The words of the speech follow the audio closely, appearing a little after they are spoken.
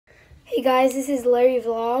Hey guys, this is Larry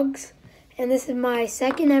Vlogs, and this is my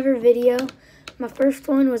second ever video. My first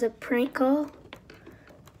one was a prank call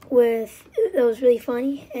that was really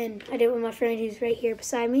funny, and I did it with my friend who's right here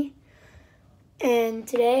beside me. And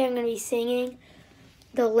today I'm going to be singing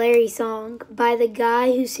the Larry song by the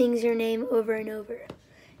guy who sings your name over and over.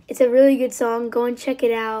 It's a really good song. Go and check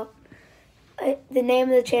it out. The name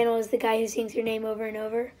of the channel is The Guy Who Sings Your Name Over and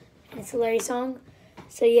Over, and it's a Larry song.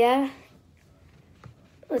 So yeah.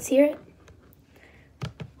 Let's hear it.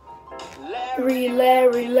 Larry,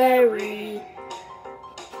 Larry, Larry.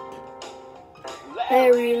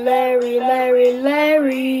 Larry, Larry, Larry,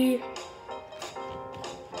 Larry.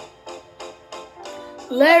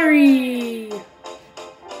 Larry.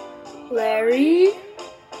 Larry.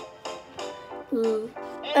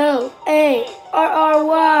 L-A-R-R-Y.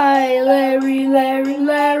 Larry, Larry,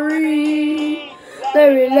 Larry.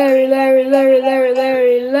 Larry, Larry, Larry, Larry, Larry,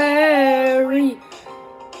 Larry, Larry.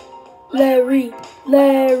 Larry,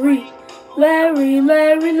 Larry, Larry,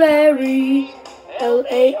 Larry, Larry,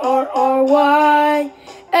 L-A-R-R-Y,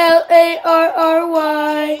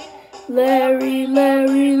 L-A-R-R-Y, Larry,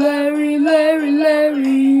 Larry, Larry, Larry,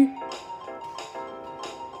 Larry,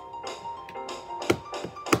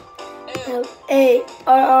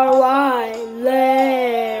 L-A-R-R-Y,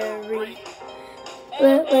 Larry,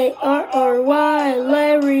 L-A-R-R-Y,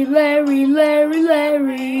 Larry, Larry, Larry,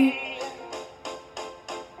 Larry.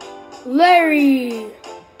 Larry,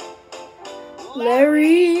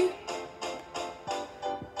 Larry,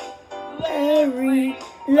 Larry,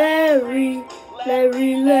 Larry,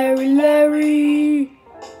 Larry, Larry, Larry,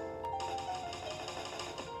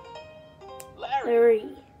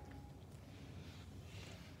 Larry.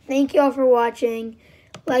 Thank you all for watching.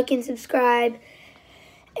 Like and subscribe.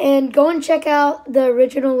 And go and check out the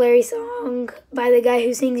original Larry song by the guy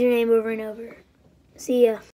who sings your name over and over. See ya.